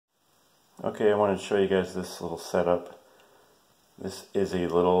Okay, I wanted to show you guys this little setup. This is a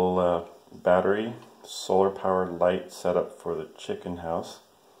little battery, solar powered light setup for the chicken house.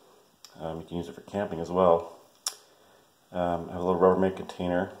 You can use it for camping as well. I have a little Rubbermaid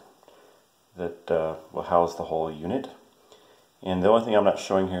container that will house the whole unit. And the only thing I'm not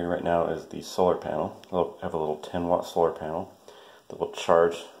showing here right now is the solar panel. I have a little 10-watt solar panel that will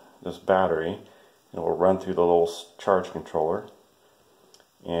charge this battery. It will run through the little charge controller,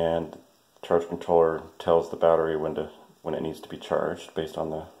 and the charge controller tells the battery when it needs to be charged based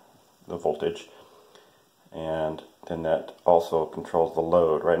on the voltage, and then that also controls the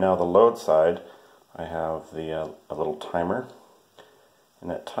load. Right now, the load side, I have a little timer,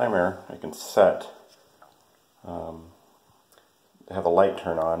 and that timer I can set have a light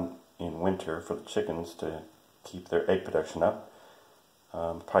turn on in winter for the chickens to keep their egg production up.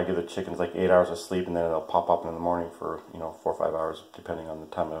 Probably give the chickens like 8 hours of sleep, and then it'll pop up in the morning for 4 or 5 hours depending on the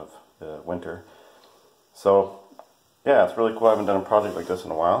time of the winter. So yeah, it's really cool. I haven't done a project like this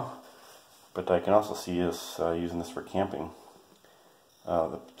in a while, but I can also see us using this for camping.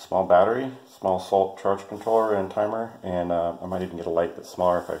 The small battery, small salt charge controller and timer, and I might even get a light that's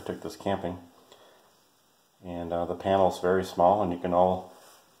smaller if I took this camping. And the panel is very small, and it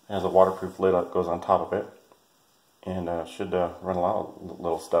has a waterproof lid that goes on top of it, and should run a lot of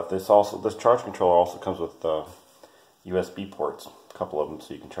little stuff. This charge controller also comes with USB ports, a couple of them,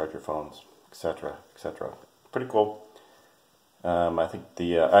 so you can charge your phones, etc., etc. Pretty cool. I think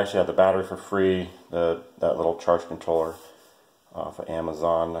I actually had the battery for free. That little charge controller off of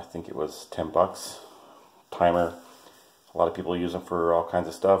Amazon. I think it was $10. Timer. A lot of people use them for all kinds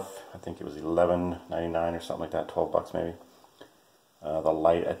of stuff. I think it was $11.99 or something like that, $12 maybe. The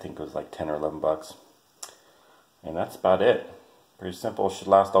light I think was like $10 or $11. And that's about it. Pretty simple. Should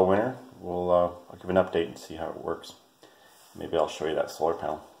last all winter. I'll give an update and see how it works. Maybe I'll show you that solar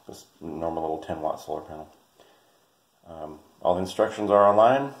panel. This normal little 10-watt solar panel. All the instructions are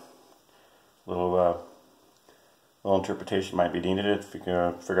online. Little interpretation might be needed if you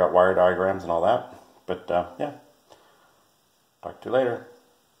can figure out wire diagrams and all that. But yeah. Talk to you later.